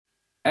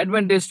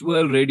Adventist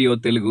world radio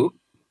Telugu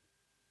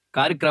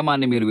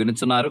కార్యక్రమాన్ని మీరు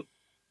వినుచున్నారు.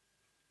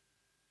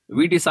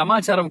 వీటి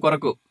సమాచారం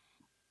కొరకు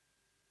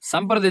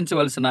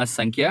సంప్రదించవలసిన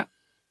సంఖ్య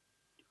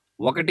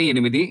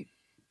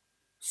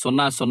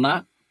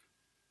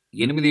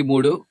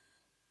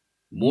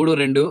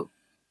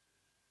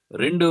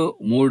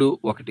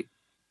 1800833231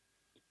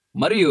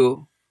 మరియు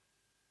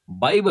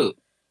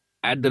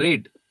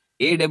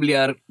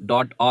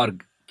bible@awr.org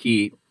కి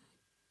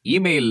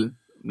ఈమెయిల్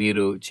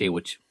మీరు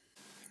చేయవచ్చు.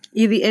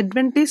 ఇది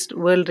Adventist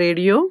world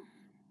radio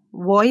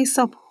voice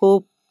of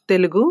hope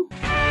Telugu.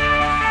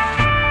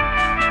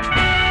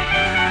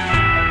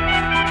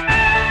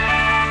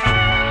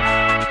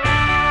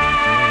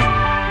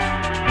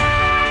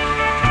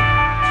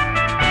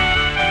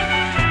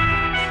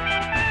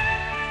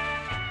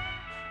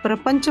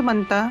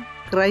 ప్రపంచమంతా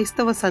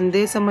క్రైస్తవ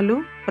సందేశములు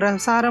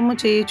ప్రసారము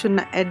చేయుచున్న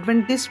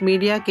అడ్వెంటిస్ట్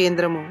మీడియా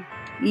కేంద్రము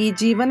ఈ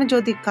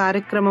జీవనజ్యోతి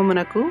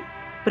కార్యక్రమమునకు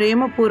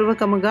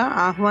ప్రేమపూర్వకముగా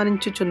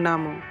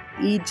ఆహ్వానించుచున్నాము.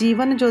 ఈ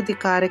జీవనజ్యోతి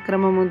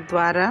కార్యక్రమము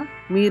ద్వారా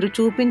మీరు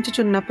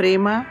చూపించుచున్న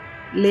ప్రేమ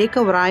లేఖ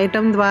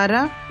వ్రాయటం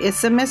ద్వారా,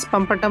 SMS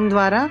పంపటం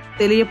ద్వారా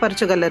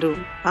తెలియపరచగలరు.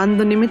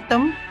 అందు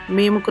నిమిత్తం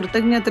మేము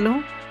కృతజ్ఞతలు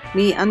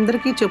మీ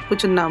అందరికీ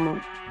చెప్పుచున్నాము.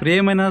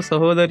 ప్రియమైన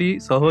సహోదరి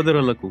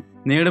సహోదరులకు,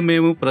 నేడు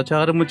మేము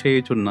ప్రచారము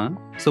చేయుచున్న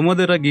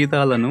సుమధుర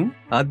గీతాలను,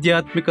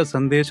 ఆధ్యాత్మిక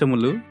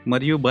సందేశములు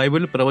మరియు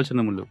బైబిల్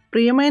ప్రవచనములు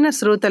ప్రియమైన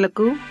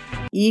శ్రోతలకు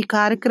ఈ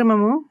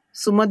కార్యక్రమము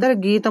సుమధుర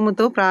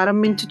గీతముతో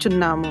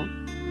ప్రారంభించుచున్నాము.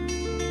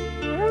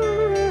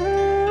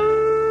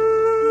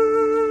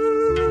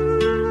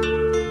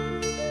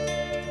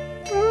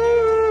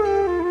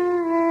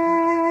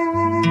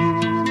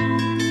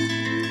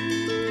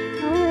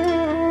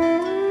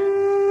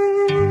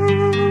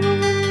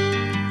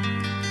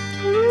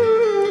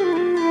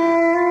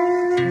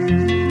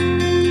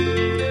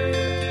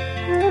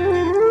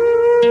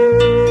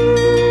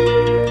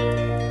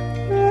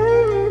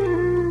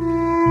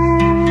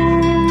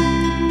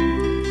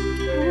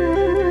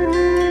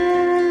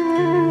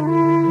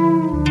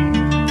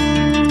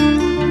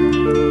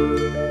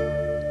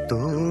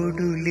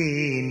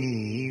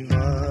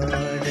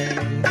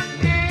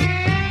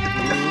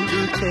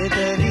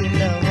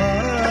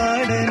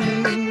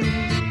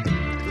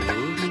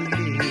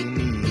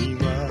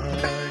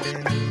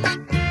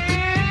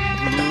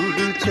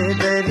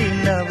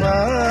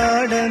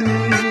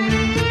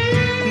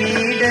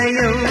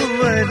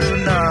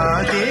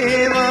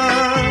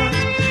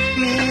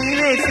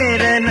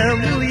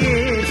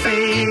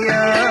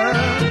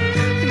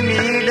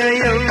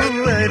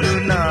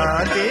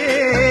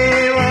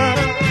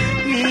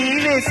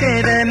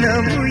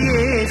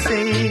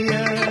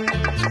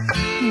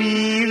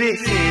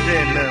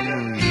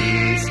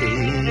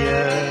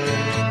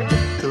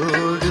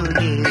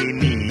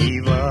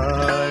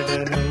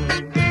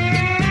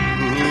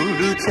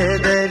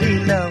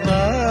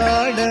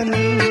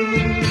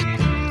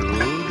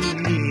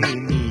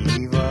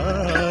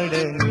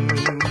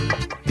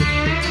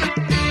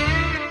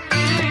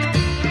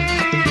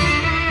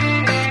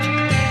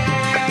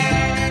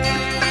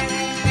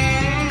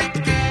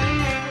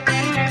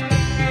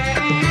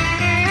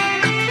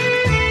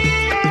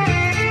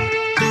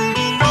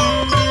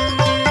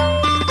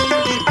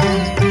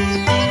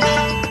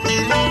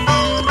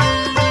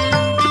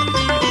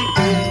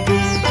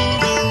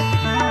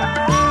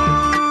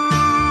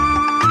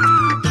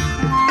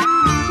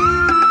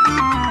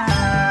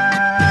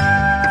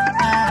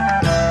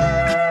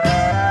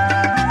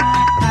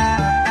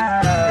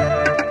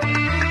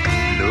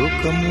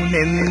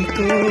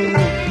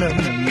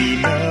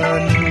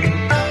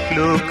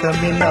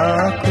 లోకమే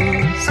నాకు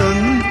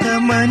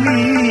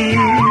సొంతమని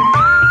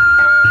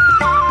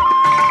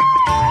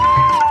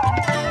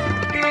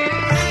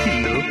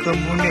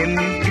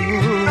లోకమునెంతో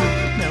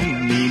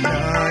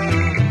నమ్మినాను,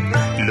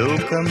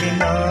 లోకమే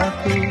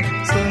నాకు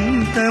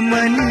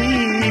సొంతమని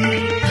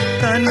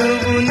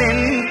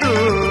తనువునెంతో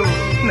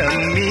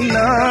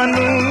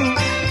నమ్మినాను,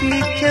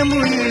 నిత్యము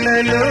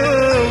ఇలలో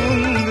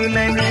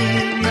ఉందునని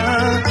నా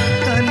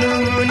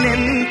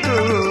తనువునెంతో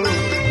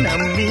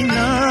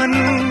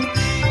నమ్మినాను,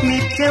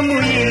 నిత్యము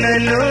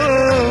ఇలలో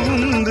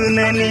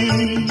ఉందునని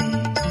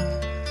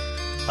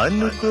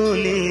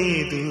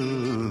అనుకోలేదు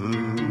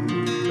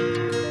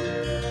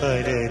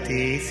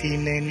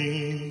పరదేశినని.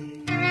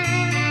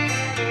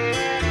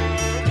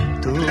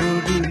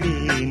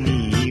 తోడులేని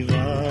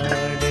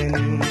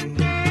వాడను,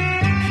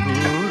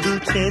 గూడు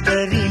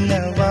చెదరిన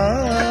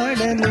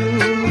వాడను,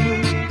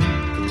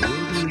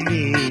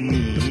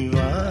 తోడులేని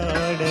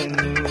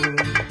వాడను.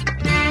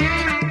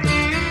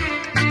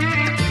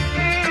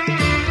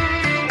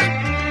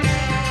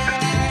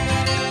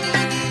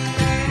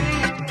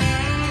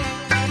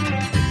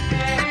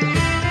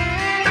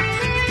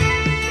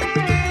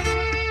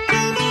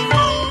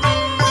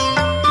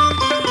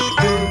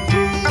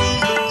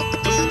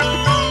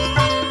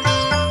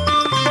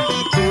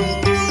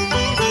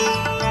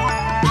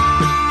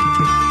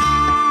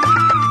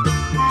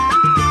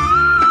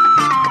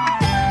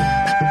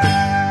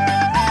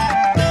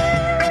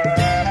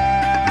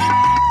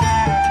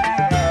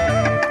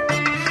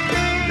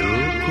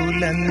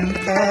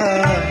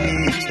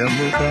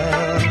 నీచముగా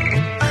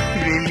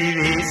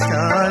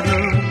వెలివేశారు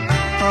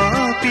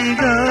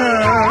పాపిగా.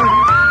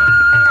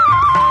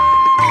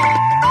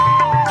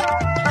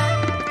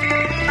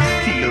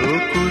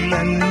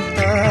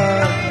 లోకులంతా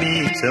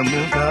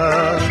నీచముగా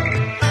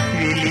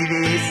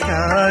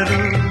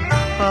వెలివేశారు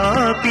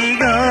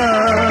పాపిగా.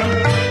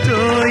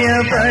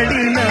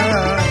 తోయబడిన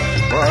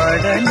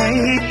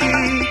వాడనైతి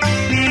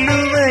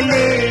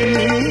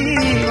విలువలేని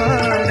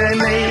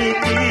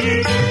వాడనైతి.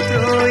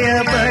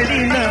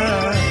 తోయబడిన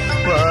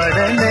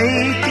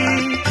వాడనైతి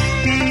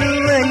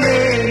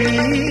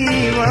విలువలేని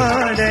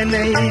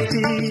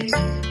వాడనైతి.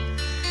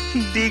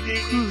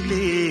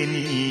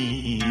 దిక్కులేని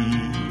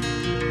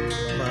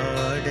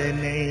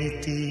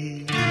వాడనైతి.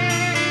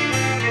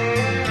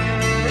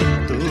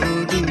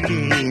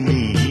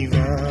 తోడులేని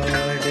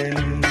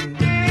వాడను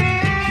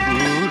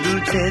గూడు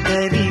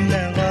చెదరిన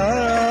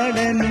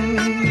వాడను.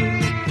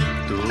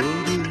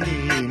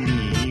 తోడులేని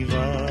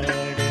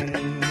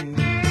వాడను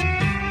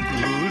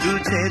గూడు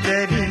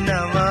చెదరిన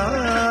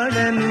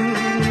వాడను.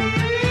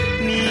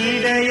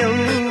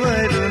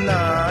 నీడయెవ్వరు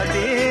నా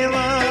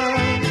దేవా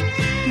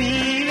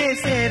నీవే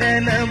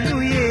శరణము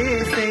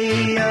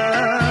యేసయ్యా.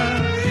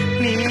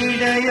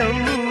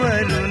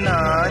 నీడయెవ్వరు నా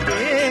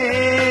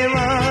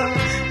దేవా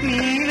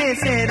నీవే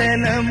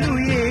శరణము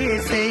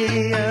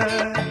యేసయ్యా.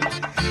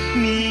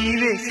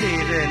 నీవే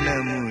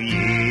శరణము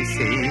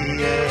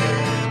యేసయ్యా.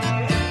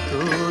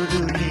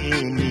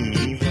 తోడులేని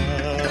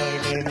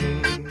వాడను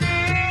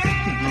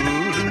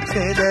గూడు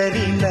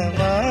చెదరిన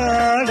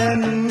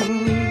వాడను.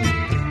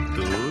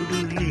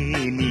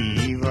 తోడులేని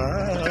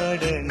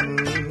వాడను.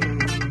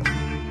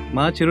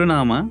 మా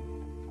చిరునామా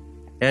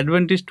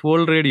adventist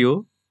world radio,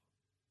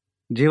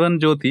 Jeevan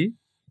Jyoti,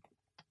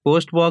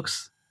 post box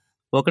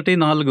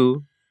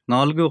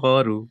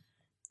 1446,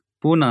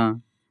 Poona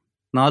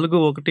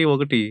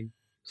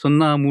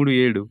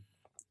 411037.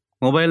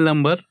 Mobile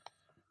number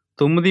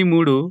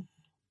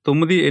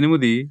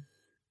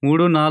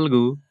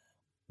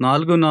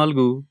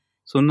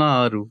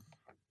 9398344406,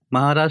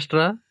 Maharashtra,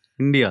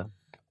 India.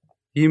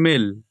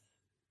 Email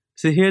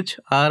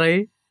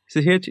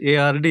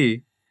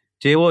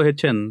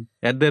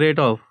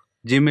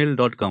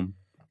CHRICHARDJOHN@gmail.com.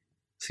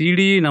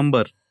 CDE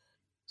number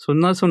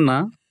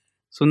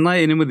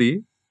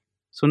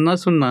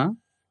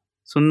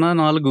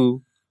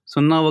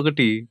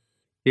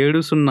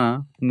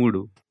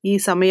 000800000401 ఈ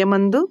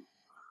సమయమందు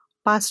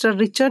పాస్టర్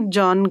రిచర్డ్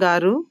జాన్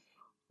గారు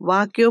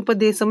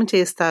వాక్యోపదేశం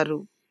చేస్తారు.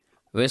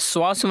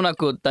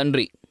 విశ్వాసమునకు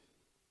తండ్రి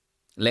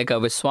లేక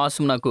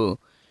విశ్వాసమునకు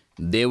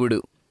దేవుడు.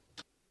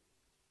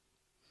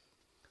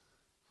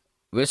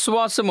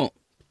 విశ్వాసము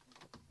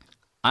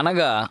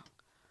అనగా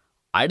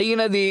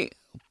అడిగినది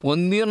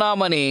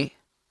పొందినామని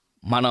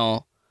మనం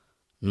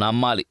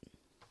నమ్మాలి.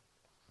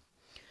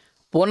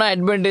 పూనా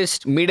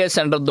అడ్వెంటిస్ట్ మీడియా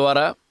సెంటర్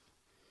ద్వారా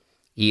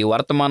ఈ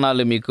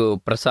వర్తమానాలు మీకు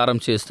ప్రసారం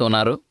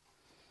చేస్తున్నారు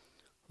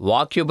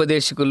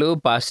వాక్యోపదేశకులు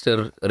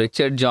పాస్టర్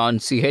రిచర్డ్ జాన్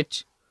సిహెచ్.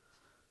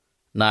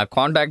 నా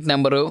కాంటాక్ట్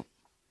నెంబరు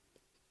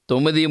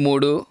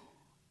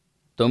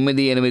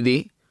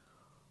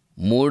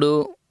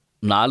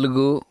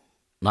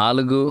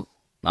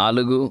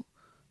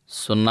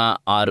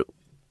 9398344406.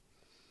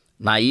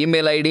 నా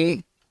email ID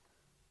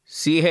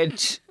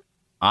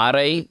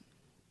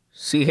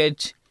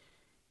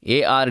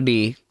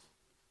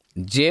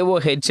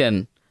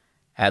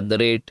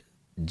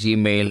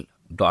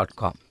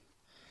CHRICHARDJOHN@gmail.com.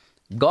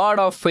 God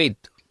of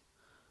faith,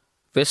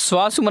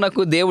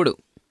 విశ్వాసమునకు దేవుడు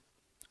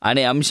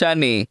అనే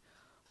అంశాన్ని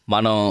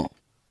మనం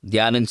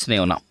ధ్యానించనే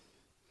ఉన్నాం.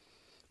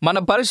 మన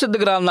పరిశుద్ధ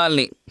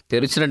గ్రంథాలని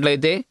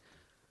తెరిచినట్లయితే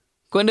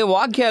కొన్ని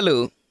వాక్యాలు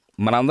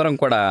మనందరం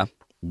కూడా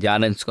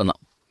ధ్యానించుకుందాం.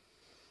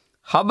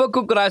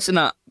 హబక్కుకు రాసిన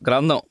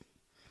గ్రంథం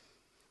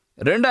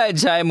 2వ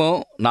అధ్యాయము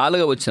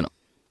 4వ వచనం.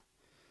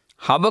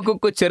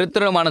 హబక్కుకు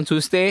చరిత్రను మనం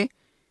చూస్తే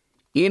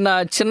ఈయన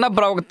చిన్న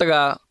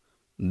ప్రవక్తగా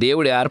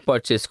దేవుడు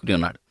ఏర్పాటు చేసుకుని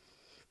ఉన్నాడు.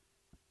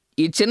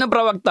 ఈ చిన్న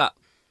ప్రవక్త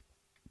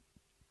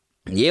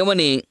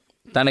ఏమని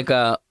తనకు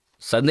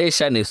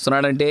సందేశాన్ని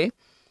ఇస్తున్నాడంటే,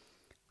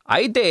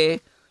 అయితే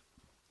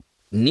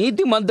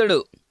నీతిమంతుడు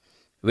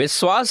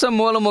విశ్వాస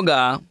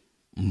మూలముగా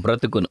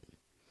బ్రతుకును.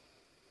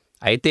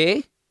 అయితే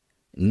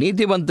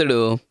నీతిమంతుడు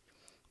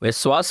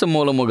విశ్వాస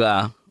మూలముగా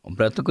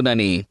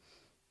బ్రతుకునని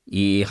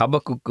ఈ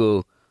హబక్కుకు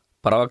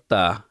ప్రవక్త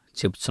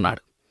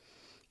చెప్తున్నాడు.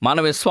 మన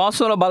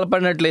విశ్వాసంలో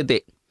బలపడినట్లయితే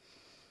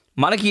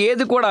మనకి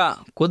ఏది కూడా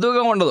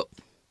కొదువుగా ఉండదు.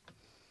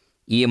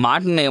 ఈ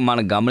మాటని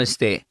మనం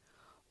గమనిస్తే,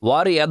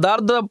 వారు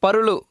యథార్థ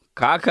పరులు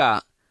కాక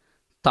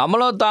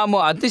తమలో తాము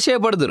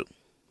అతిశయపడుదురు.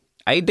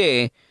 అయితే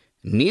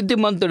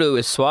నీతిమంతుడు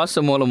విశ్వాస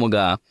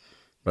మూలముగా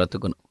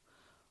బ్రతుకును.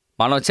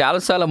 మనం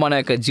చాలాసార్లు మన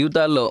యొక్క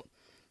జీవితాల్లో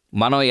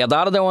మనం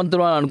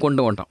యథార్థవంతులు అని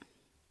అనుకుంటూ ఉంటాం,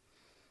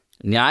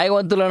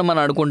 న్యాయవంతులను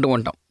మనం అనుకుంటూ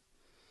ఉంటాం.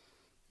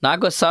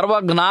 నాకు సర్వ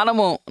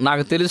జ్ఞానము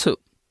నాకు తెలుసు,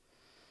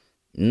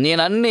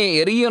 నేనన్నీ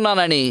ఎరిగి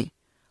ఉన్నానని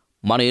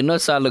మనం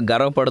ఎన్నోసార్లు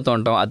గర్వపడుతూ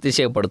ఉంటాం,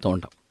 అతిశయపడుతూ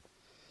ఉంటాం.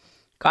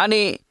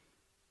 కానీ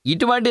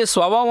ఇటువంటి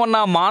స్వభావం ఉన్న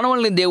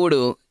మానవుల్ని దేవుడు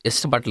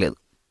ఇష్టపడలేదు.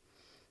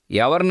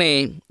 ఎవరిని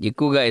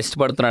ఎక్కువగా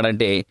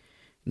ఇష్టపడుతున్నాడంటే,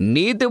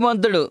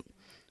 నీతిమంతుడు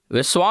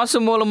విశ్వాస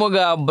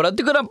మూలముగా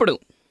బ్రతుకున్నప్పుడు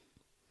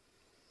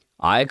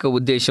ఆ యొక్క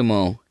ఉద్దేశము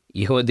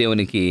యెహోవా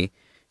దేవునికి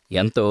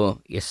ఎంతో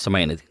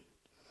ఇష్టమైనది.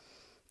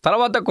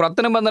 తర్వాత క్రొత్త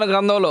నిబంధన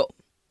గ్రంథంలో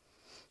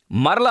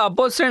మరలా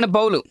అపోస్తలుడైన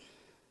పౌలు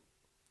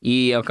ఈ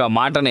యొక్క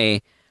మాటని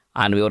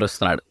ఆయన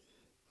వివరిస్తున్నాడు.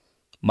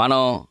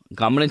 మనం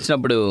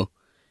గమనించినప్పుడు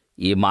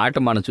ఈ మాట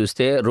మనం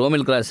చూస్తే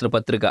రోమిలకు రాసిన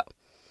పత్రిక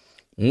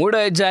 3వ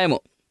అధ్యాయము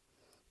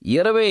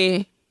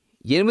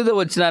 28వ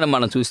వచనాన్ని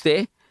మనం చూస్తే,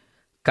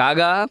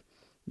 కాగా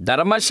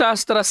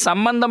ధర్మశాస్త్ర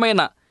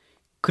సంబంధమైన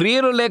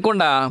క్రియలు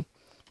లేకుండా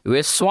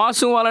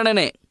విశ్వాసం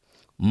వలననే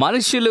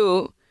మనుషులు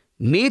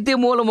నీతి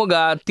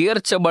మూలముగా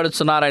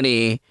తీర్చబడుచున్నారని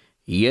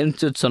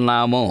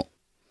ఎంచుచున్నాము.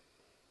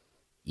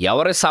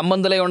 ఎవరి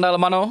సంబంధులై ఉండాలి?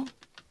 మనం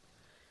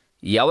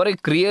ఎవరి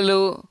క్రియలు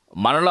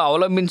మనలో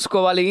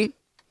అవలంబించుకోవాలి?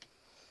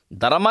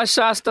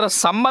 ధర్మశాస్త్ర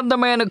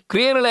సంబంధమైన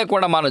క్రియలు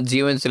లేకుండా మనం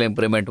జీవించలేం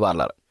ప్రేమేంటి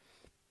వాళ్ళ.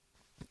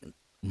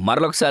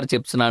 మరొకసారి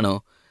చెప్తున్నాను,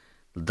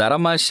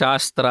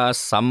 ధర్మశాస్త్ర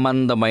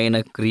సంబంధమైన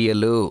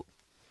క్రియలు.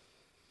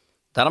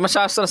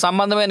 ధర్మశాస్త్ర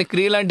సంబంధమైన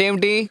క్రియలు అంటే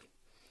ఏమిటి?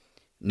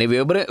 నువ్వు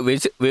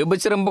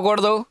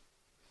వ్యభిచరింపకూడదు,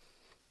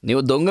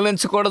 నువ్వు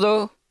దొంగిలించకూడదు,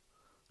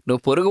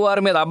 నువ్వు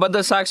పొరుగువారి మీద అబద్ధ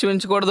సాక్ష్యం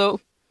ఉంచకూడదు,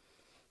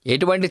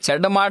 ఎటువంటి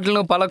చెడ్డ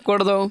మాటలను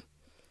పలకూడదు,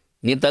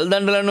 నీ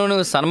తల్లిదండ్రులను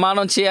నువ్వు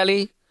సన్మానం చేయాలి,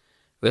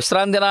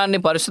 విశ్రాంతి దినాన్ని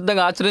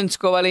పరిశుద్ధంగా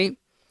ఆచరించుకోవాలి,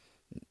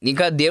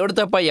 ఇంకా దేవుడి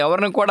తప్ప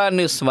ఎవరిని కూడా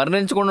నువ్వు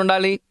స్మరించకుండా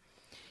ఉండాలి.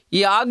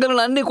 ఈ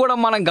ఆజ్ఞలన్నీ కూడా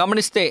మనం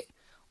గమనిస్తే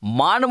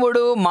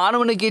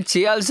మానవునికి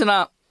చేయాల్సిన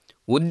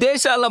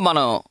ఉద్దేశాల్లో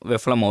మనం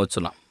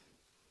విఫలమవుతున్నాం.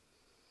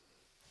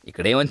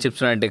 ఇక్కడ ఏమని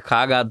చెప్తున్నాడంటే,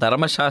 కాగా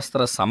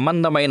ధర్మశాస్త్ర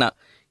సంబంధమైన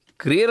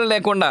క్రియలు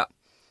లేకుండా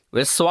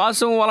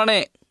విశ్వాసం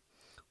వలనే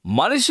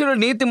మనుషులు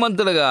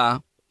నీతిమంతులుగా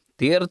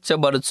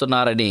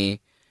తీర్చబడుచున్నారని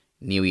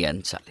నీవు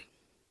ఎంచాలి.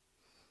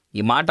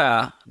 ఈ మాట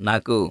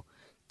నాకు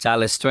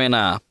చాలా ఇష్టమైన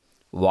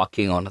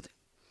వాక్యంగా ఉన్నది.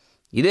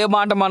 ఇదే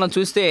మాట మనం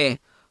చూస్తే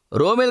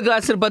రోమీయులకు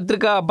రాసిన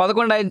పత్రిక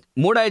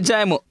 3వ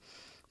అధ్యాయము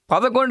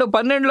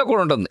 11-12లో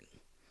కూడా ఉంటుంది.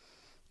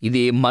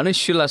 ఇది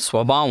మనుష్యుల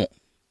స్వభావం.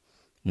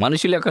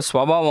 మనుషుల యొక్క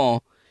స్వభావం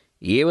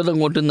ఏ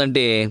విధంగా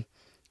ఉంటుందంటే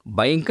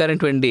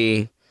భయంకరమైనటువంటి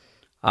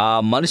ఆ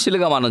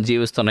మనుషులుగా మనం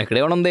జీవిస్తున్నాం. ఇక్కడ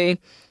ఏమనుంది?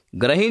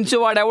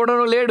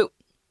 గ్రహించువాడెవడనూ లేడు,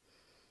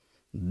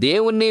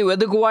 దేవుణ్ణి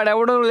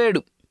వెదుకువాడెవడనూ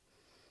లేడు,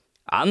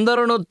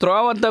 అందరూ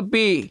త్రోవ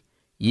తప్పి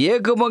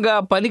ఏకముగా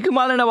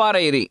పనికిమాలిన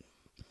వారైరి,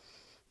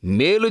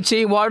 మేలు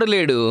చేయవాడు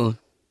లేడు,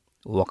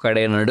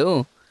 ఒకడేనడు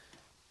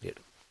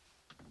లేడు.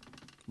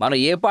 మనం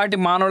ఏ పాటి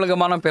మానవులుగా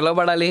మనం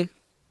పిలువబడాలి?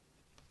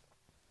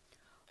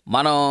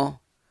 మనం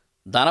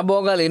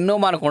ధనభోగాలు ఎన్నో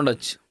మనకు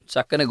ఉండొచ్చు,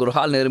 చక్కని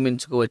గృహాలు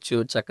నిర్మించుకోవచ్చు,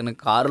 చక్కని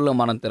కారులో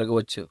మనం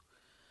తిరగవచ్చు,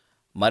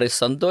 మరి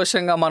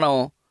సంతోషంగా మనం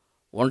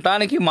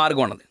ఉండటానికి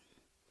మార్గం ఉన్నది.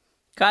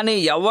 కానీ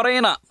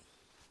ఎవరైనా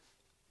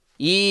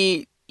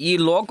ఈ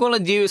లోకంలో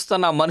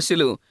జీవిస్తున్న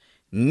మనుషులు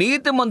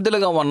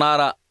నీతిమంతులుగా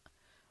ఉన్నారా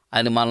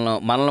అని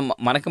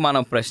మనకి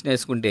మనం ప్రశ్న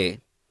వేసుకుంటే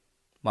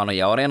మనం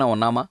ఎవరైనా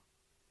ఉన్నామా?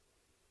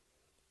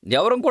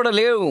 ఎవరు కూడా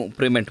లేవు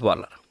ప్రేమెంట్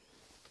వాళ్ళ.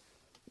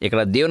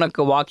 ఇక్కడ దేవుని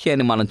యొక్క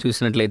వాక్యాన్ని మనం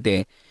చూసినట్లయితే,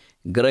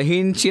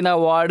 గ్రహించిన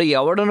వాడు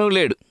ఎవడనూ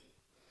లేడు,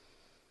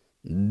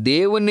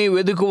 దేవుణ్ణి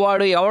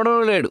వెదుకువాడు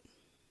ఎవడనూ లేడు,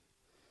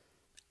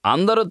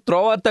 అందరూ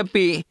త్రోవ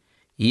తప్పి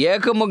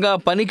ఏకముగా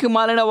పనికి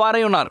మాలిన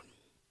వారై ఉన్నారు,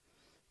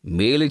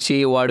 మేలు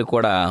చేయవాడు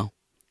కూడా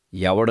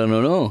ఎవడనూ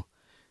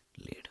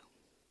లేడు.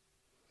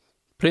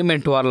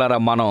 ప్రేమెంట్ వాళ్ళరా,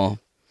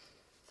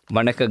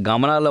 మన యొక్క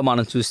గమనాల్లో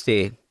మనం చూస్తే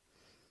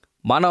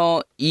మనం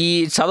ఈ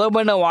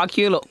చదవబడిన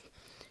వాక్యంలో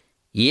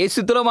ఏ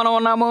స్థితిలో మనం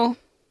ఉన్నామో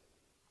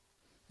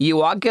ఈ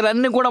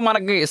వాక్యాలన్నీ కూడా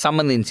మనకి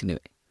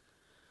సంబంధించినవి.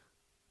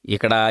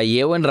 ఇక్కడ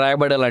ఏమని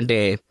రాయబడాలంటే,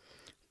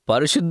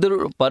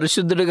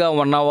 పరిశుద్ధుడిగా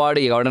ఉన్నవాడు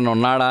ఎవడైనా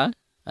ఉన్నాడా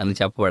అని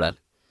చెప్పబడాలి.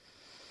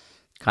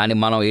 కానీ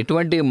మనం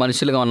ఎటువంటి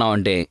మనుషులుగా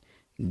ఉన్నామంటే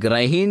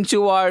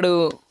గ్రహించువాడు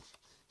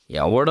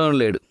ఎవడూ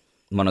లేడు.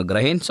 మనం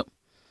గ్రహించం.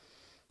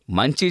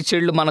 మంచి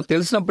చెడులు మనకు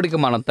తెలిసినప్పటికీ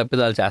మనం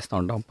తప్పిదాలు చేస్తూ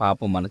ఉంటాం,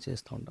 పాపం మనం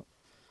చేస్తూ ఉంటాం.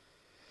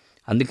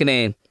 అందుకనే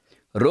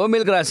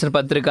రోమీయులకు రాసిన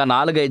పత్రిక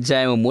 4వ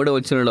అధ్యాయం 3వ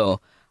వచనంలో,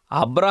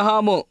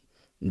 అబ్రహాము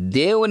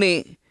దేవుని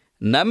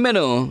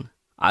నమ్మెను,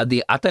 అది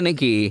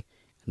అతనికి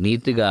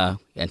నీతిగా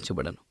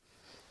ఎంచబడను.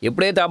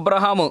 ఎప్పుడైతే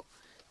అబ్రహాము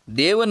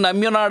దేవుని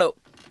నమ్మి ఉన్నాడో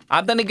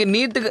అతనికి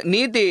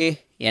నీతి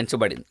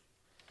ఎంచబడింది.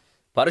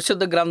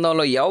 పరిశుద్ధ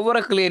గ్రంథంలో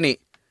ఎవరికి లేని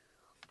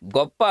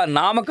గొప్ప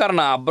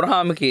నామకరణ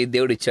అబ్రహాముకి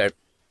దేవుడిచ్చాడు.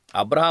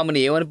 అబ్రహాముని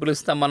ఏమని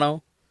పిలుస్తాం మనం?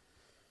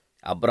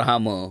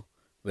 అబ్రహాము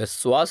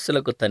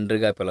విశ్వాసులకు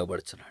తండ్రిగా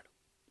పిలువబడుచున్నాడు.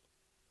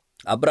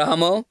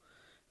 అబ్రహాము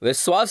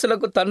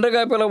విశ్వాసులకు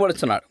తండ్రిగా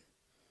పిలువబడుచున్నాడు.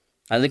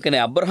 అందుకని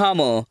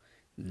అబ్రహాము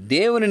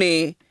దేవునిని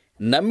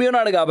నమ్మి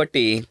ఉన్నాడు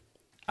కాబట్టి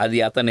అది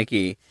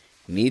అతనికి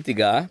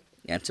నీతిగా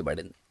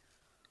ఎంచబడింది.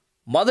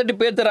 1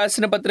 పేతురు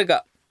రాసిన పత్రిక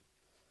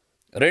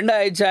 2వ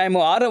అధ్యాయము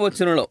 6వ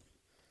వచనంలో,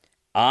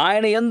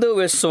 ఆయన యందు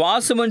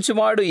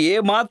విశ్వాసముంచువాడు ఏ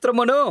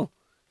మాత్రమును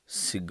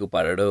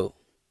సిగ్గుపడడు.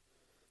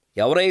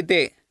 ఎవరైతే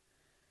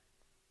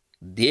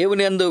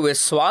దేవుని యందు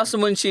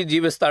విశ్వాసముంచి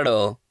జీవిస్తాడో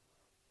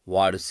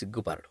వాడు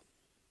సిగ్గుపడడు.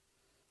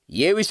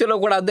 ఏ విషయంలో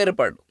కూడా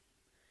అధైర్యపడడు,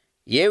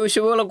 ఏ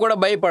విషయంలో కూడా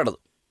భయపడదు.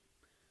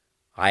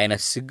 ఆయన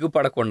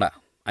సిగ్గుపడకుండా,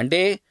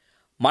 అంటే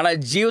మన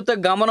జీవిత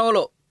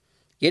గమనంలో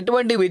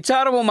ఎటువంటి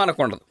విచారము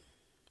మనకుండదు,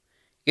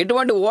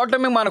 ఎటువంటి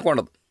ఓటమి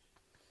మనకుండదు,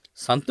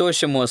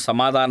 సంతోషము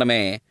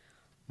సమాధానమే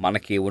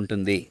మనకి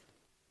ఉంటుంది.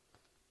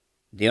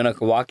 దేవుని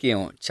యొక్క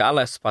వాక్యం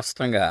చాలా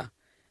స్పష్టంగా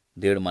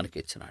దేవుడు మనకి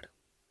ఇచ్చినాడు.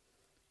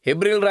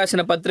 హెబ్రీయులు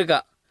రాసిన పత్రిక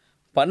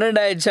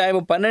 12వ అధ్యాయం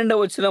 12వ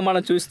వచనం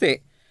మనం చూస్తే,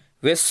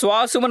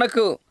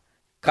 విశ్వాసమునకు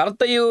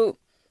కర్తయు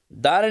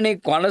దానిని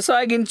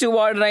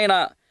కొనసాగించువాడునైన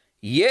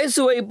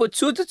యేసు వైపు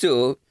చూచుచు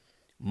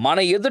మన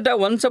ఎదుట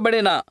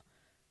ఉంచబడిన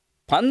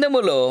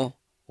పందెములో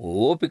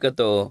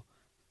ఓపికతో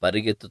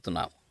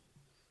పరిగెత్తుతున్నాము.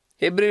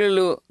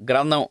 హెబ్రీయులు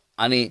గ్రంథం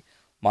అని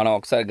మనం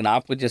ఒకసారి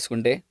జ్ఞాపకం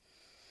చేసుకుంటే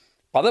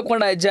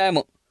 11వ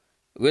అధ్యాయము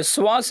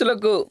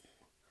విశ్వాసులకు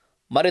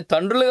మరి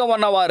తండ్రులుగా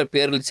ఉన్న వారి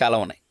పేర్లు చాలా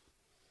ఉన్నాయి.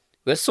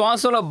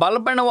 విశ్వాసంలో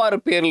బలపడిన వారి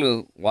పేర్లు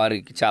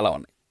వారికి చాలా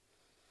ఉన్నాయి.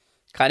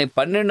 కానీ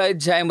 12వ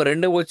అధ్యాయం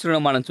 2వ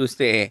వచనం మనం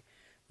చూస్తే,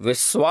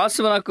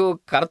 విశ్వాసమునకు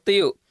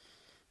కర్తయు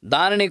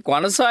దానిని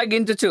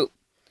కొనసాగించుచు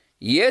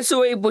యేసు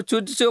వైపు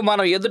చూచుచు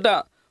మనం ఎదుట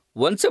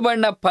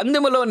ఉంచబడిన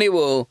పందెములో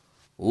నీవు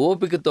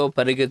ఓపికతో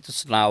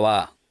పరిగెత్తుతున్నావా?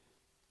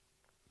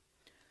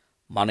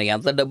 మనం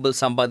ఎంత డబ్బులు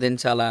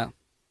సంపాదించాలా?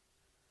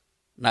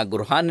 నా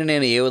గృహాన్ని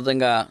నేను ఏ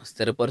విధంగా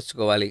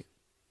స్థిరపరచుకోవాలి?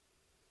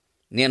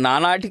 నేను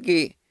నానాటికి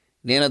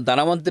నేను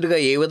ధనవంతుడిగా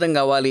ఏ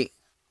విధంగా అవ్వాలి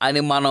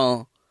అని మనం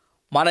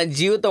మన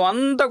జీవితం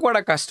అంతా కూడా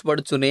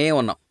కష్టపడుతూనే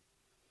ఉన్నాం.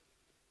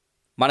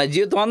 మన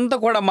జీవితం అంతా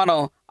కూడా మనం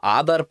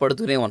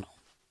ఆధారపడుతూనే ఉన్నాం.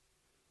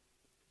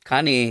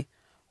 కానీ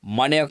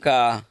మన యొక్క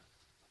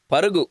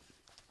పరుగు,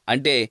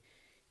 అంటే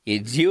ఈ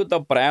జీవిత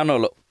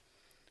ప్రయాణంలో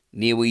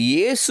నీవు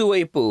యేసు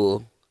వైపు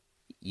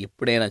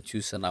ఎప్పుడైనా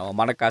చూస్తున్నావా?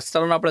 మన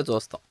కష్టాలు ఉన్నప్పుడే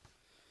చూస్తాం,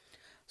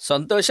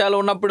 సంతోషాలు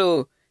ఉన్నప్పుడు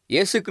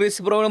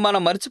యేసుక్రీస్తు ప్రభువుని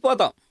మనం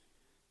మర్చిపోతాం.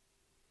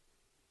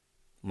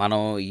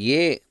 మనం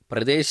ఏ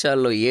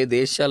ప్రదేశాల్లో, ఏ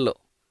దేశాల్లో,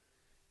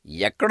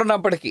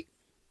 ఎక్కడున్నప్పటికీ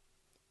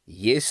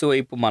యేసు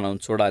వైపు మనం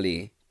చూడాలి.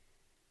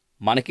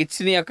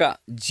 మనకిచ్చిన యొక్క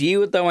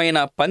జీవితమైన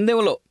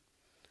పందెంలో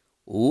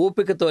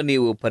ఓపికతో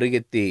నీవు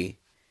పరిగెత్తి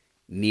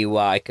నీవు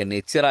ఆ యొక్క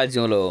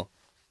నిత్యరాజ్యంలో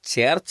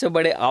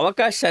చేర్చబడే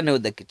అవకాశాన్ని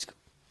నువ్వు దక్కించుకో.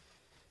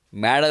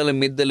 మేడలు,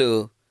 మిద్దెలు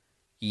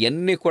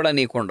ఇవన్నీ కూడా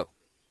నీకుండవు.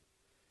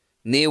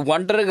 నీ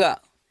ఒంటరిగా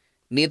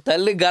నీ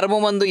తల్లి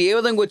గర్భమందు ఏ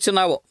విధంగా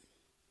వచ్చినావో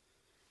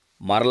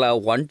మరలా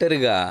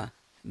ఒంటరిగా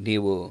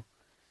నీవు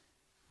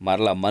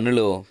మరలా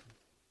మనలో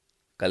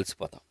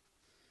కలిసిపోతాం.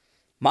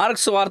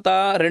 మార్క్స్ వార్త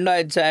 2వ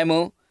అధ్యాయము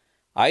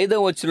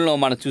 5వ వచనంలో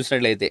మనం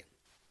చూసినట్లయితే,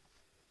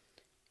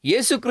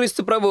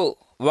 యేసుక్రీస్తు ప్రభు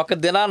ఒక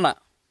దినాన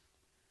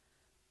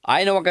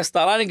ఆయన ఒక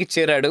స్థలానికి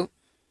చేరాడు.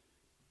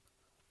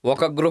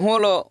 ఒక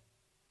గృహంలో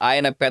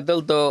ఆయన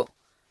పెద్దలతో,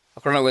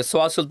 అక్కడున్న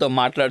విశ్వాసులతో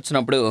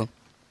మాట్లాడుతున్నప్పుడు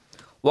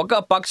ఒక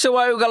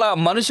పక్షవాయువు గల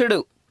మనుషుడు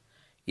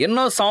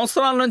ఎన్నో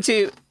సంవత్సరాల నుంచి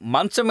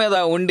మంచం మీద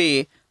ఉండి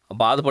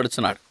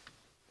బాధపడుచున్నాడు.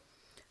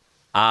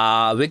 ఆ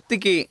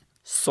వ్యక్తికి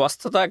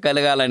స్వస్థత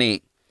కలగాలని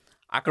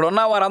అక్కడ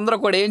ఉన్న వారందరూ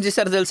కూడా ఏం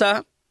చేశారు తెలుసా?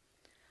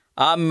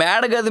 ఆ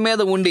మేడగది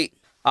మీద ఉండి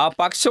ఆ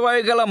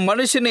పక్షవాయువు గల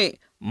మనిషిని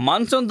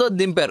మంచంతో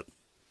దింపారు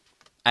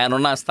ఆయన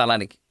ఉన్న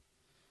స్థలానికి.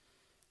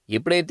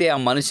 ఎప్పుడైతే ఆ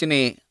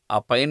మనిషిని ఆ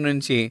పైన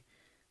నుంచి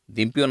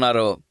దింపి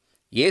ఉన్నారో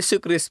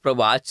యేసుక్రీస్తు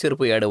ప్రభు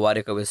ఆశ్చర్యపోయాడు వారి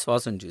యొక్క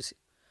విశ్వాసం చూసి.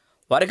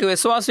 వారికి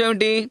విశ్వాసం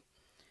ఏమిటి?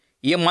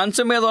 ఈ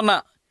మంచం మీద ఉన్న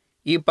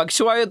ఈ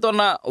పక్షవాయువుతో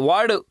ఉన్న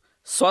వాడు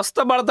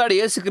స్వస్థపడతాడు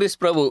యేసుక్రీస్తు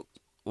ప్రభు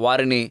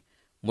వారిని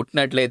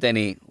ముట్టినట్లయితే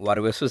అని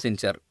వారు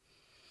విశ్వసించారు.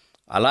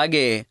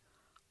 అలాగే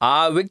ఆ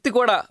వ్యక్తి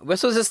కూడా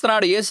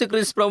విశ్వసిస్తున్నాడు,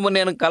 యేసుక్రీస్తు ప్రభు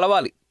నేను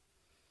కలవాలి,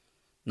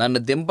 నన్ను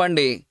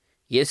దింపండి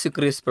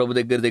యేసుక్రీస్తు ప్రభు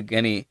దగ్గర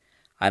అని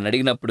ఆయన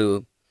అడిగినప్పుడు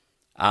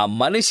ఆ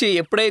మనిషి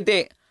ఎప్పుడైతే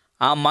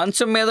ఆ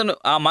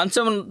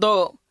మంచంతో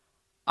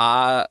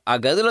ఆ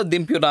గదిలో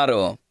దింపి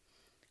ఉన్నారో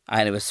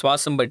ఆయన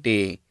విశ్వాసం బట్టి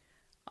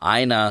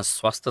ఆయన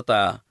స్వస్థత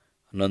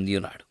నొంది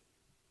ఉన్నాడు.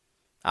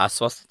 ఆ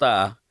స్వస్థత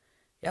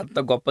ఎంత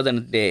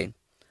గొప్పదంటే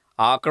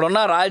అక్కడున్న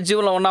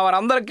రాజ్యంలో ఉన్న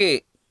వారందరికీ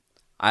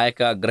ఆ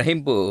యొక్క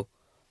గ్రహింపు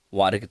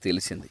వారికి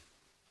తెలిసింది.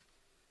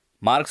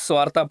 మార్క్స్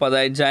వార్త 10వ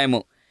అధ్యాయము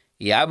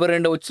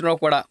 52వ వచనంలో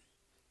కూడా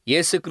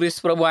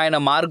యేసుక్రీస్తు ప్రభు ఆయన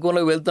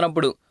మార్గంలో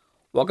వెళ్తున్నప్పుడు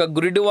ఒక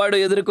గురిడివాడు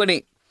ఎదుర్కొని,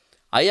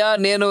 అయ్యా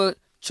నేను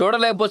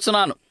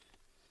చూడలేకపోతున్నాను,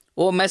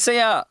 ఓ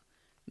మెస్సయ్య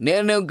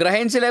నేను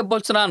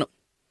గ్రహించలేకపోతున్నాను,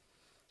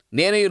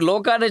 నేను ఈ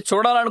లోకాన్ని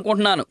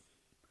చూడాలనుకుంటున్నాను,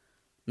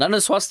 నన్ను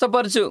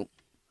స్వస్థపరచు,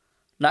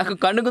 నాకు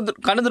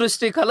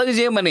కనుదృష్టి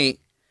కలుగజేయమని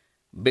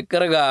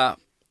బిక్కరగా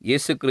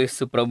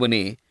యేసుక్రీస్తు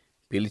ప్రభుని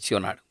పిలిచి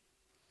ఉన్నాడు.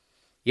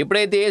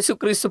 ఎప్పుడైతే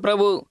యేసుక్రీస్తు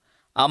ప్రభు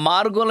ఆ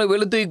మార్గంలో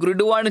వెళుతూ ఈ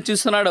గుడ్డివాడిని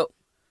చూస్తున్నాడో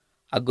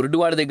ఆ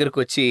గుడ్డివాడి దగ్గరకు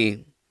వచ్చి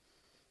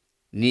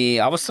నీ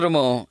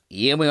అవసరము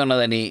ఏమై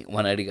ఉన్నదని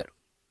మనం అడిగాడు.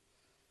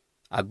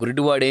 ఆ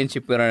గుడ్డివాడు ఏం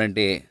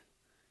చెప్పానంటే,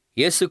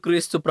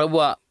 యేసుక్రీస్తు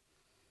ప్రభువా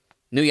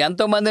నువ్వు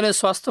ఎంతోమందిని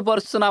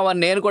స్వస్థపరుస్తున్నావని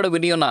నేను కూడా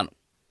విని ఉన్నాను,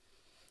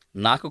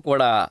 నాకు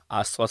కూడా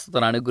ఆ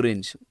స్వస్థతను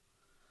అనుగ్రహించు,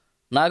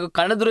 నాకు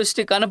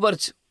కనుదృష్టి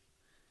కనపరచు,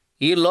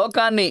 ఈ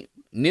లోకాన్ని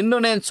నిన్ను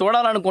నేను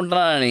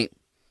చూడాలనుకుంటున్నానని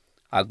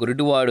ఆ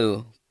గురిడివాడు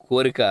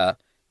కోరిక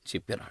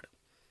చెప్పినాడు.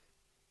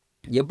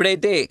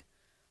 ఎప్పుడైతే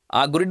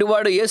ఆ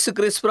గురిడివాడు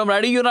యేసుక్రీస్తు ప్రభువుని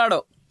అడిగి ఉన్నాడో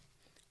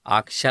ఆ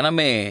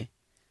క్షణమే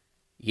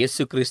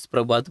యేసుక్రీస్తు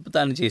ప్రభు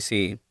అద్భుతాన్ని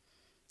చేసి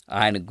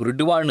ఆయన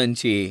గుడ్డివాడి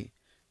నుంచి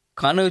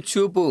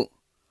కనుచూపు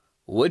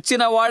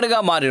వచ్చిన వాడుగా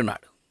మారి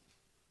ఉన్నాడు.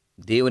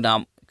 దేవుని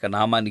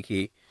నామానికి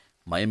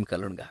మహిమ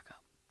కలుగును గాక.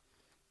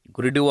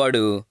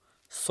 గుడ్డివాడు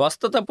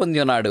స్వస్థత పొంది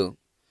ఉన్నాడు.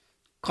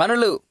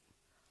 కనులు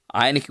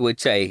ఆయనకి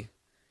వచ్చాయి.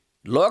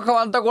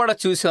 లోకమంతా కూడా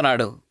చూసి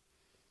ఉన్నాడు.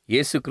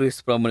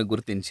 యేసుక్రీస్తు ప్రభుని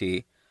గుర్తించి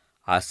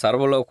ఆ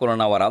సర్వలోకంలో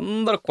ఉన్న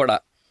వారందరూ కూడా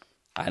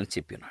ఆయన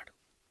చెప్పి ఉన్నాడు.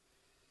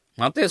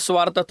 మత్తయి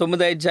సువార్త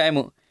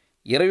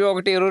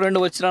 9:21-22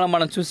 వచనాలను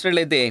మనం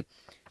చూసినట్లయితే,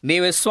 నీ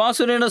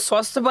విశ్వాసం నేను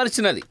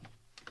స్వస్థపరిచినది.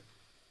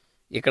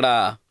 ఇక్కడ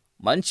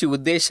మంచి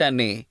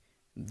ఉద్దేశాన్ని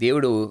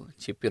దేవుడు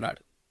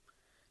చెప్పినాడు.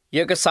 ఈ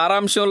యొక్క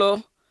సారాంశంలో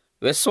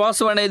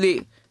విశ్వాసం అనేది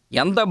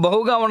ఎంత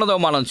బహుగా ఉన్నదో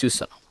మనం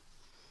చూసాం.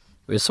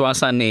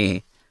 విశ్వాసాన్ని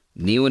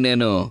నీవు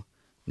నేను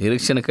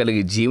నిరీక్షణ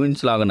కలిగి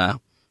జీవించలాగున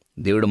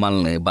దేవుడు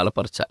మనల్ని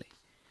బలపరచాలి.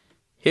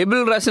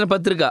 హెబ్రీయులకు రాసిన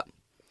పత్రిక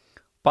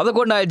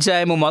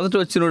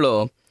 11:1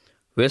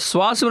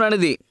 విశ్వాసం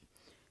అనేది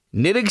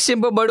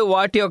నిరీక్షింపబడు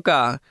వాటి యొక్క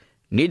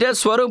నిజ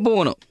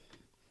స్వరూపమును,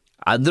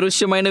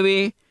 అదృశ్యమైనవి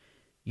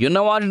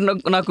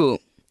ఉన్నవాటినకు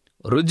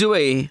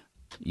రుజువై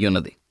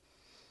ఉన్నది.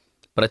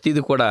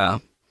 ప్రతిది కూడా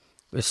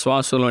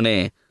విశ్వాసంలోనే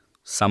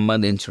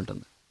సంబంధించి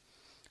ఉంటుంది.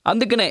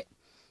 అందుకనే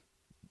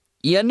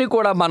ఇవన్నీ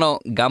కూడా మనం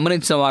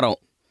గమనించిన వారం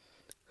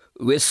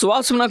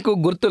విశ్వాసమునకు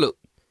గుర్తులు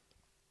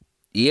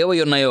ఏవై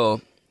ఉన్నాయో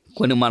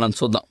కొన్ని మనం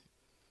చూద్దాం.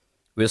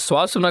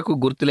 విశ్వాసమునకు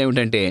గుర్తులు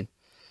ఏమిటంటే,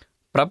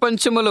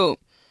 ప్రపంచములు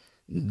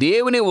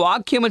దేవుని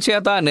వాక్యము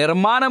చేత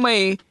నిర్మాణమై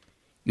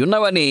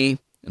ఉన్నవని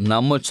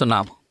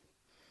నమ్ముచున్నాము.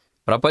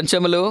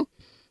 ప్రపంచములు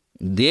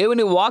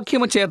దేవుని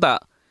వాక్యము చేత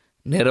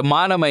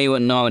నిర్మాణమై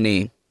ఉన్నామని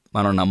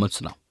మనం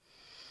నమ్ముచున్నాం.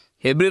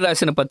 హెబ్రీ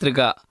రాసిన పత్రిక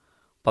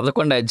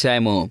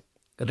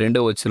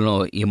 11:2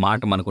 ఈ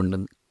మాట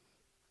మనకుంటుంది.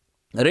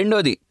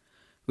 రెండోది,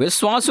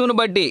 విశ్వాసమును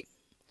బట్టి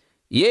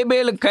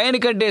ఏబేలు కయని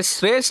కంటే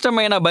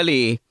శ్రేష్టమైన బలి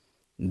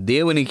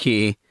దేవునికి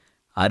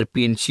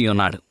అర్పించి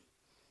ఉన్నాడు.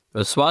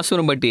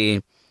 విశ్వాసమును బట్టి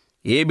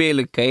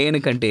ఏబేలు కయని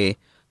కంటే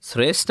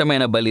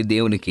శ్రేష్టమైన బలి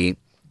దేవునికి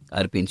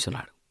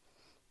అర్పించున్నాడు.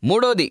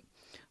 మూడోది,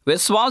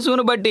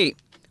 విశ్వాసమును బట్టి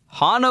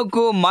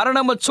హానోకు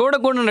మరణము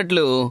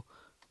చూడకుండానట్లు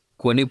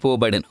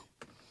కొనిపోబడెను.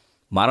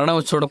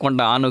 మరణము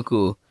చూడకుండా హానోకు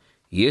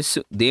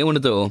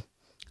దేవునితో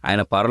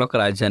ఆయన పరలోక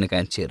రాజ్యానికి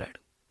ఆయన చేరాడు.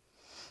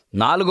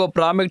 నాలుగో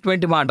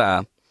ప్రాముఖ్యమైన మాట,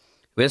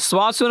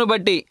 విశ్వాసమును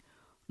బట్టి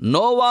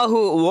నోవాహు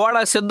ఓడ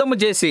సిద్ధము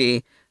చేసి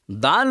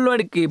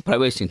దానిలోనికి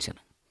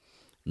ప్రవేశించాను.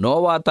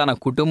 నోవా తన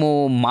కుటుంబం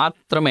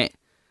మాత్రమే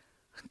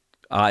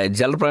ఆ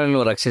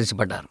జలప్రళయంలో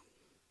రక్షించబడ్డారు.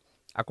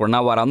 అక్కడున్న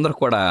వారందరూ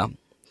కూడా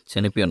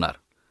చనిపోయి ఉన్నారు.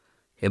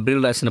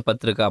 హెబ్రీయులకు రాసిన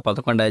పత్రిక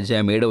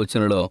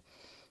 11:7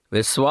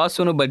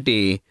 విశ్వాసమును బట్టి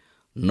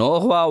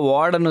నోవా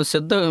ఓడను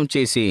సిద్ధం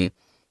చేసి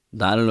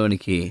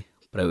దానిలోనికి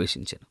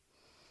ప్రవేశించాను.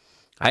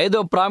 ఐదో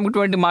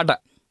ప్రాముఖ్యమైన మాట,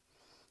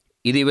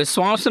 ఇది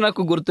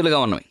విశ్వాసమునకు గుర్తులుగా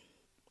ఉన్నవి.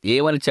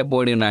 ఏమని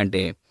చెప్పబడినా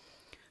అంటే,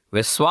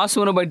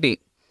 విశ్వాసమును బట్టి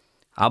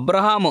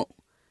అబ్రహాము,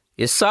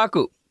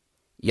 ఇస్సాకు,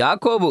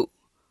 యాకోబు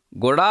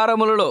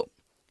గుడారములలో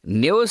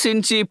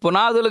నివసించి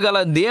పునాదులు గల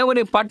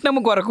దేవుని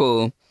పట్టణము కొరకు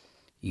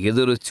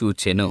ఎదురు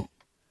చూచెను.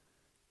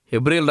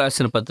 హెబ్రీయులకు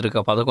రాసిన పత్రిక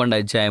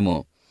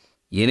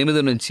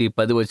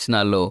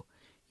 11:8-10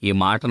 ఈ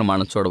మాటను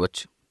మనం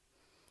చూడవచ్చు.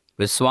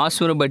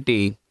 విశ్వాసమును బట్టి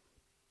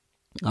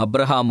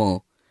అబ్రహాము,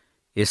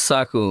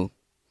 ఇస్సాకు,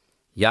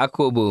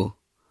 యాకోబు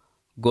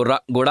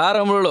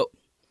గుడారములలో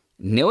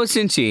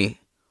నివసించి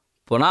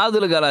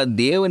పునాదులు గల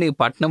దేవుని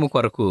పట్టణము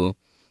కొరకు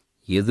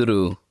ఎదురు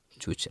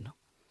చూచెను.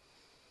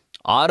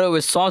 ఆరో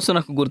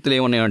విశ్వాసమునకు గుర్తులు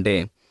ఏమున్నాయంటే,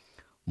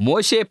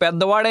 మోషే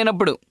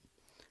పెద్దవాడైనప్పుడు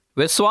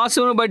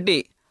విశ్వాసమును బట్టి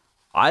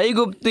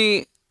ఐగుప్తి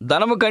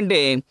ధనము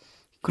కంటే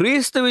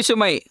క్రీస్తు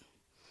విషయమై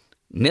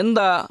నింద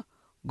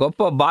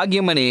గొప్ప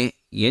భాగ్యమని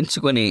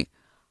ఎంచుకొని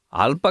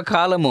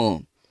అల్పకాలము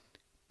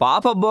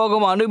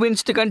పాపభోగము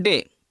అనుభవించట కంటే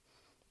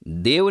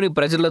దేవుని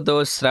ప్రజలతో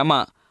శ్రమ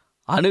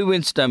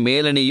అనుభవించట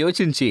మేలని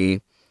యోచించి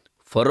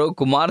ఫరో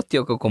కుమార్తె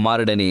యొక్క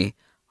కుమారుడని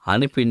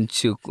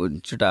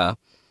అనిపించుకుంచుట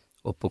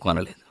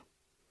ఒప్పుకొనలేదు.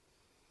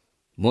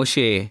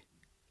 మోషే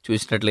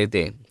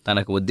చూసినట్లయితే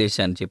తనకు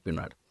ఉద్దేశాన్ని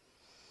చెప్పినాడు.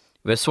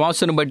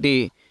 విశ్వాసుని బట్టి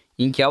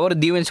ఇంకెవరు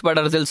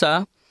దీవించబడ్డారో తెలుసా?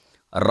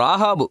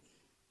 రాహాబు.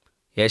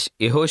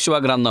 యెహోషువ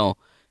గ్రంథం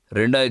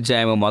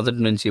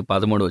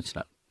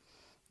 2:1-13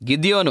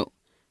 గిద్యోను,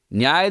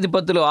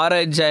 న్యాయాధిపతులు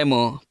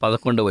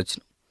 6:11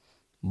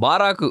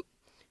 బారాకు,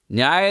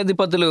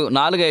 న్యాయాధిపతులు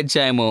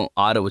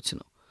 4:6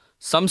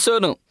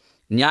 సంసోను,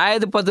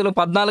 న్యాయాధిపతులు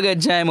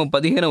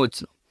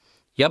 14:15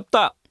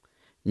 యెఫ్తా,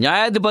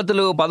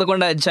 న్యాయాధిపతులు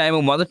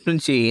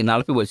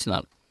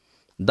 11:1-40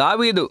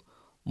 దావీదు,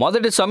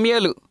 మొదటి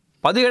సమూయేలు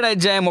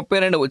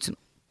 17:32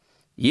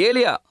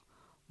 ఏలియా,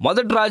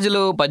 మొదటి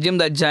రాజులు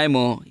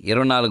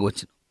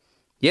 18:24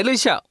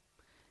 ఎలీషా,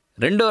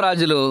 రెండో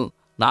రాజులు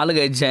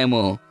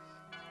 4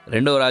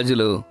 రెండో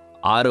రాజులు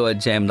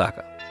 6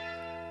 దాకా.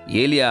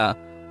 ఏలియా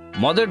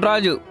మొదటి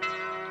రాజు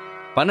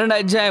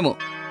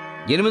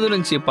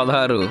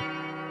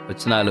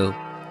 12:8-16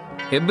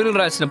 హెబ్రీయులకు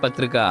రాసిన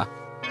పత్రిక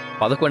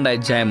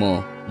 11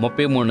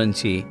 33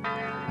 నుంచి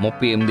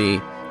 38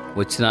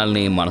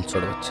 వచనాలని మనం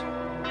చూడవచ్చు.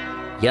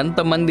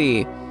 ఎంతమంది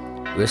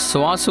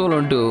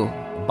విశ్వాసులుంటూ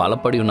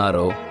బలపడి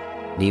ఉన్నారో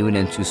నీవు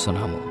నేను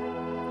చూస్తున్నాము.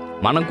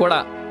 మనం కూడా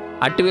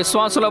అట్టి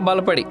విశ్వాసంలో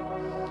బలపడి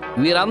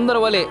వీరందరి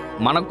వలె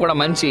మనకు కూడా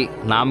మంచి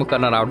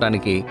నామకరణ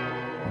రావడానికి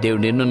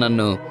దేవుడు నిన్ను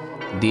నన్ను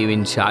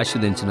దీవించి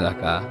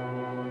ఆశీర్వదించునుగాక.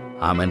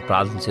 ఆమెను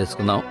ప్రార్థన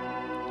చేసుకుందాం.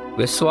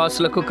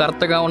 విశ్వాసులకు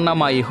కర్తగా ఉన్న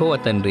మా యెహోవా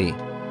తండ్రి,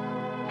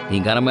 నీ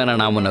ఘనమైన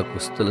నామమునకు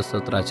స్తుతులు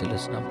స్తోత్రాలు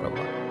చెల్లిస్తున్నాం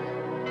ప్రభా.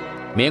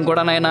 మేము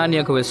కూడా నాయనా నీ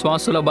యొక్క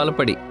విశ్వాసంలో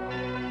బలపడి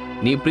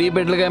నీ ప్రియ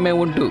బిడ్డలుగా మేము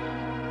ఉంటూ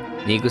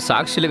నీకు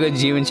సాక్షులుగా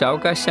జీవించే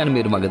అవకాశాన్ని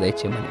మీరు మాకు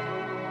దయచేయమని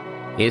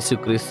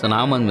యేసుక్రీస్తు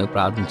నామమున మేము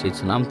ప్రార్థన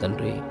చేస్తున్నాం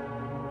తండ్రి.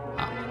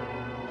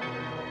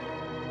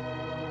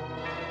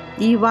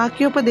 ఈ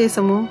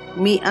వాక్యోపదేశము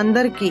మీ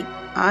అందరికీ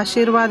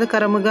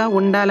ఆశీర్వాదకరముగా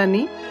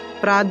ఉండాలని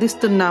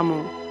ప్రార్థిస్తున్నాము.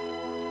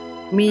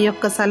 మీ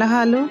యొక్క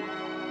సలహాలు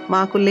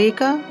మాకు లేఖ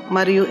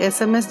మరియు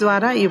SMS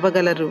ద్వారా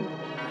ఇవ్వగలరు.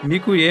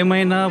 మీకు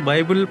ఏమైనా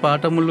బైబిల్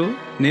పాఠములు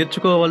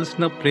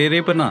నేర్చుకోవలసిన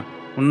ప్రేరేపణ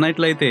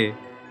ఉన్నట్లయితే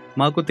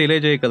మాకు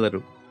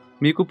తెలియజేయగలరు.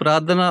 మీకు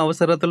ప్రార్థన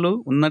అవసరతలు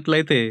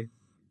ఉన్నట్లయితే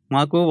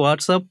మాకు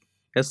వాట్సాప్,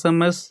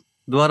 SMS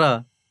ద్వారా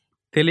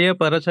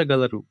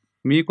తెలియపరచగలరు.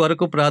 మీ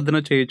కొరకు ప్రార్థన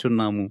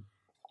చేయుచున్నాము.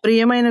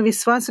 ప్రియమైన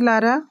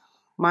విశ్వాసులారా,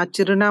 మా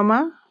చిరునామా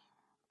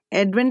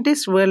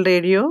adventist world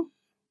radio,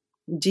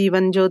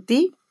 Jeevan Jyoti,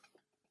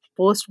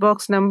 post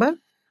box number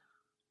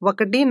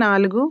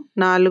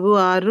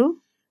 1446,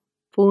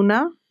 Poona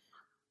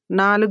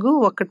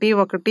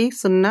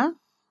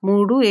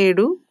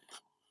 411037,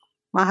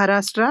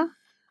 Maharashtra,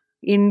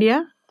 India.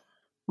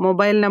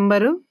 Mobile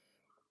number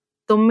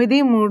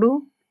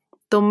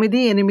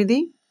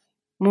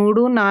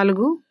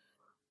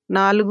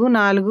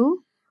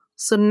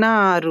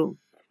 93344406.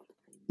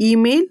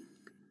 Email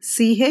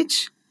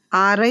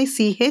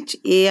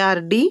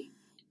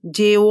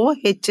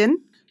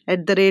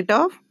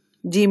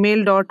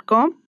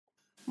CHRICHARDJOHN@gmail.com.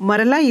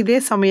 మరలా ఇదే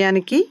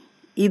సమయానికి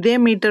ఇదే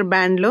మీటర్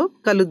బ్యాండ్లో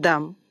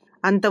కలుద్దాం.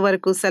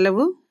 అంతవరకు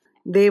సెలవు.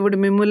 దేవుడు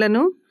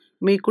మిమ్ములను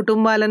మీ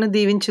కుటుంబాలను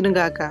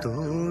దీవించునుగాక.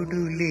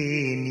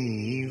 తోడులేని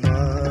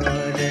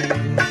వాడను,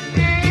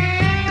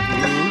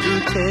 గూడు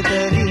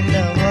చెదరిన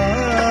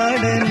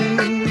వాడను.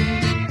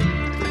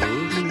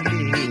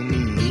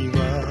 తోడులేని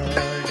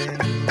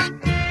వాడను,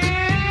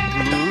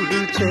 గూడు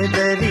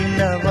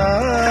చెదరిన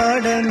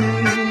వాడను.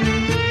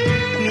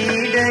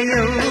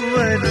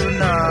 నీడయెవ్వరు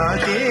నా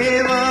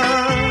దేవా,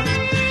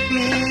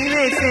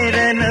 నీవే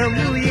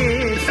శరణము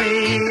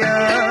యేసయ్యా.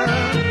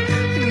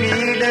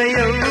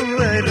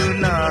 నీడయెవ్వరు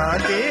నా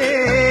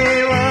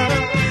దేవా,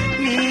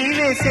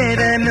 నీవే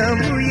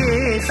శరణము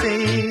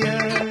యేసయ్యా.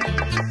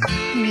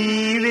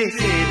 నీవే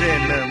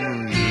శరణము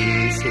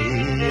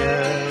యేసయ్యా.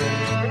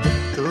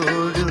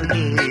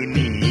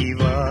 తోడులేని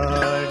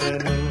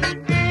వాడను,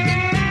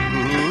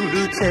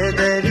 గూడు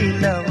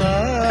చెదరిన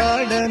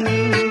వాడను.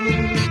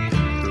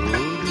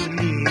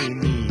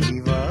 తోడులేని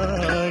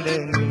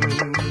వాడను.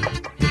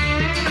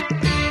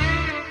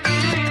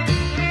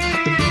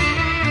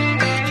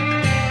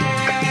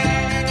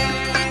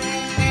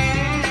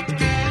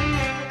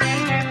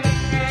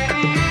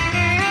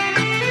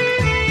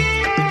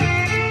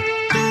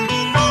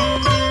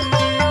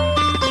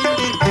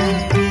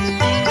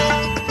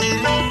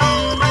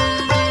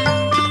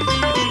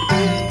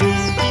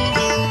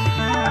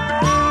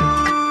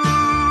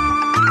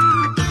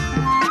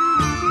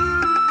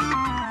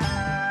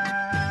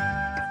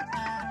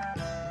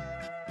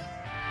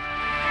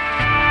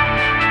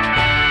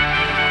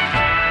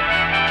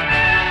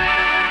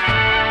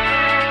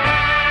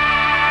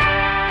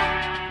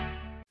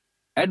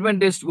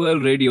 అడ్వెంటిస్ట్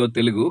వరల్డ్ రేడియో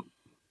తెలుగు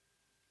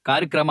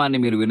కార్యక్రమాన్ని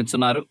మీరు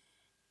వినుచున్నారు.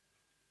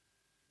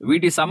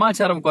 వీటి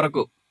సమాచారం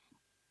కొరకు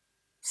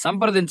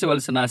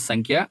సంప్రదించవలసిన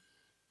సంఖ్య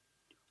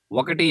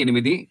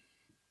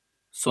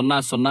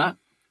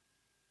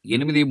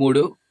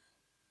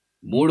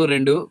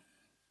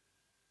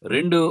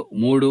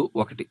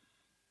 1800833231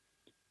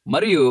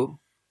 మరియు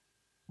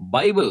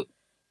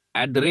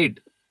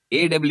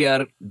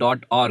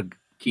bible@awr.org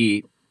కి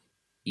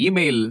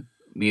ఈమెయిల్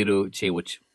మీరు చేయవచ్చు.